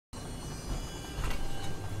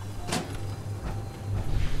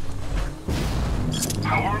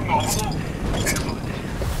Power nominal. Excellent.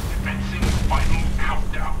 Commencing final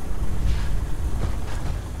countdown.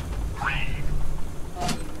 3,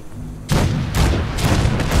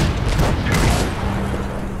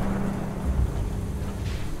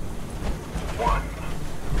 1.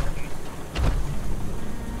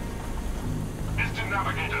 Mr.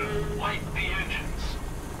 Navigator, light the engines.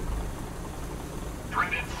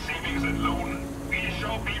 Credit savings and loan. We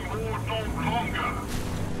shall be moored no longer.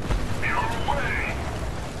 Your way.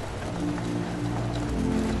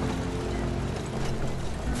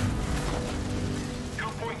 2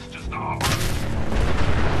 points to starboard.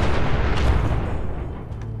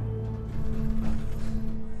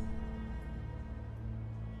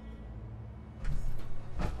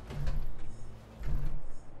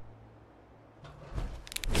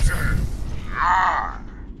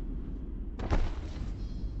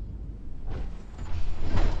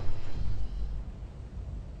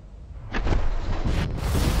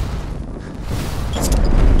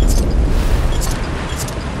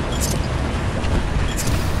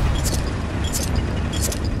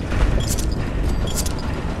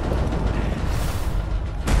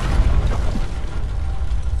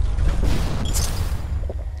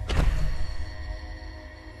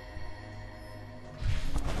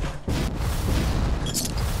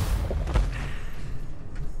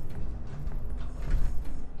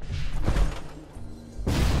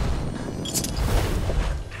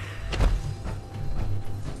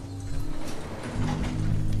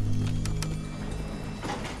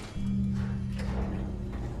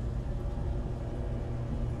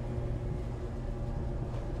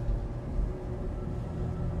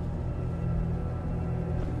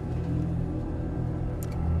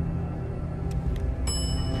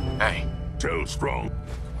 Hey. Tell Strong.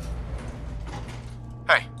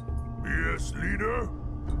 Hey. Yes, leader?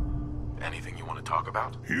 Anything you want to talk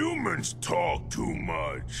about? Humans talk too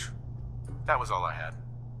much. That was all I had.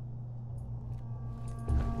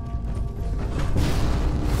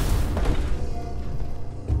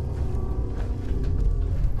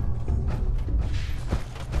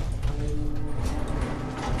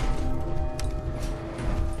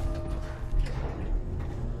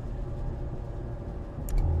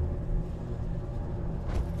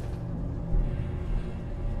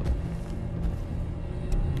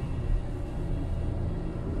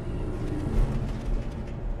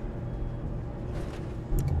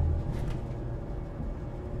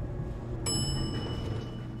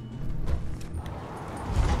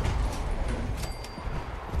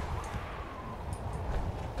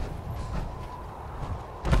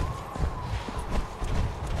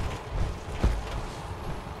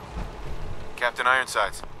 Captain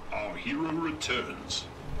Ironsides. Our hero returns.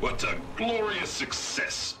 What a glorious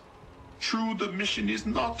success. True, the mission is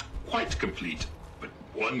not quite complete, but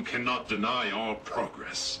one cannot deny our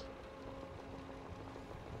progress.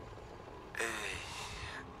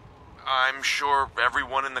 I'm sure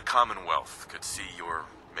everyone in the Commonwealth could see your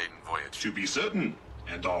maiden voyage. To be certain,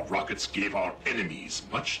 and our rockets gave our enemies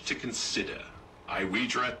much to consider. I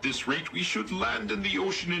wager at this rate we should land in the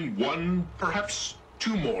ocean in 1, perhaps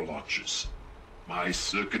 2 more launches. My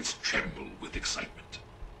circuits tremble with excitement.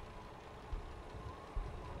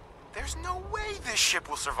 There's no way this ship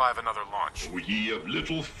will survive another launch. O ye of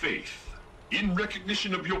little faith, in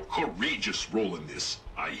recognition of your courageous role in this,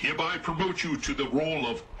 I hereby promote you to the role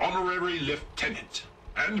of Honorary Lieutenant.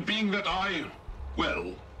 And being that I,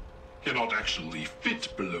 well, cannot actually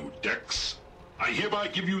fit below decks, I hereby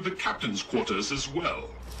give you the captain's quarters as well.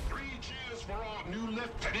 3 cheers for our new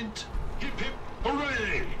lieutenant. Hip hip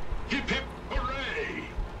hooray! Hip hip hooray!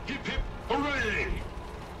 Hip hip hooray!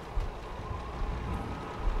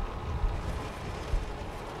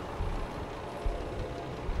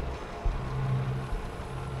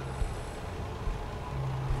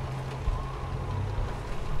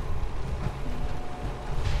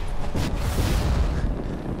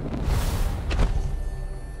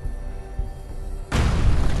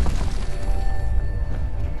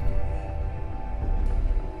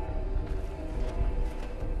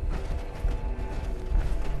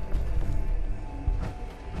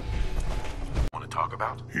 Talk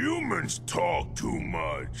about? Humans talk too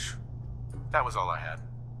much. That was all I had.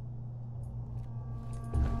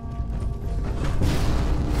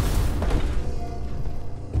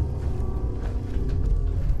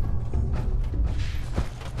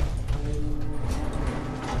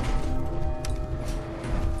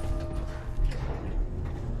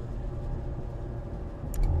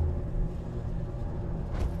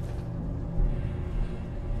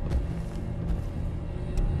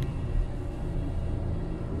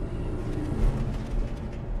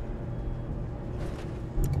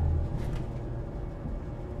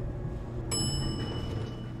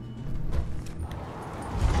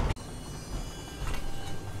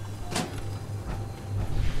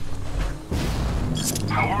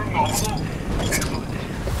 Power nominal. Excellent.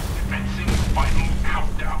 Commencing final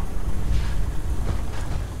countdown.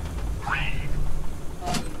 3,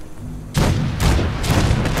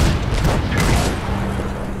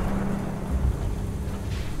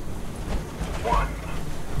 1.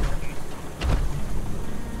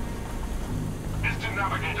 Mr.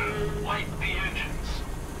 Navigator, light the engines.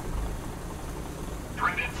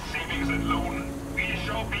 Dreaded savings and loan, we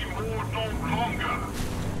shall be moored no longer.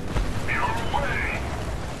 We are away.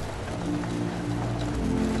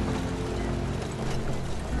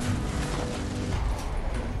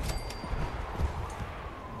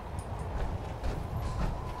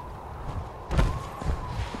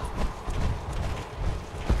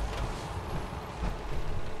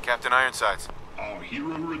 Captain Ironsides. Our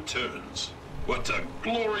hero returns. What a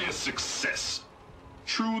glorious success.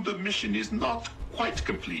 True, the mission is not quite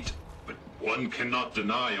complete, but one cannot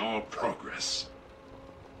deny our progress.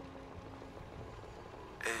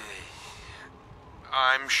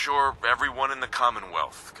 I'm sure everyone in the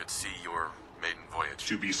Commonwealth could see your maiden voyage.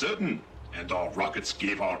 To be certain, and our rockets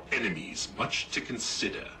gave our enemies much to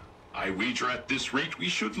consider. I wager at this rate we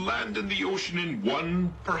should land in the ocean in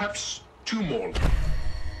 1, perhaps 2 more.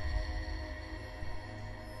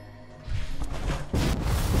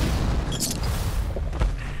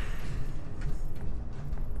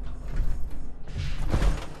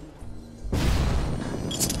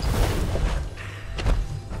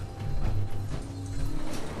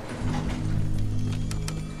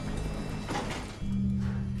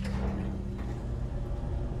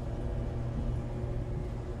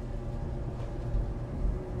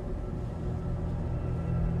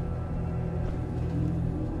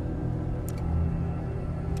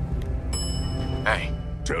 Hey.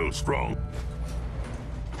 Tell Strong.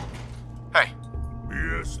 Hey.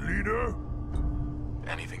 Yes, leader?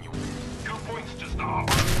 Anything you... 2 points to start.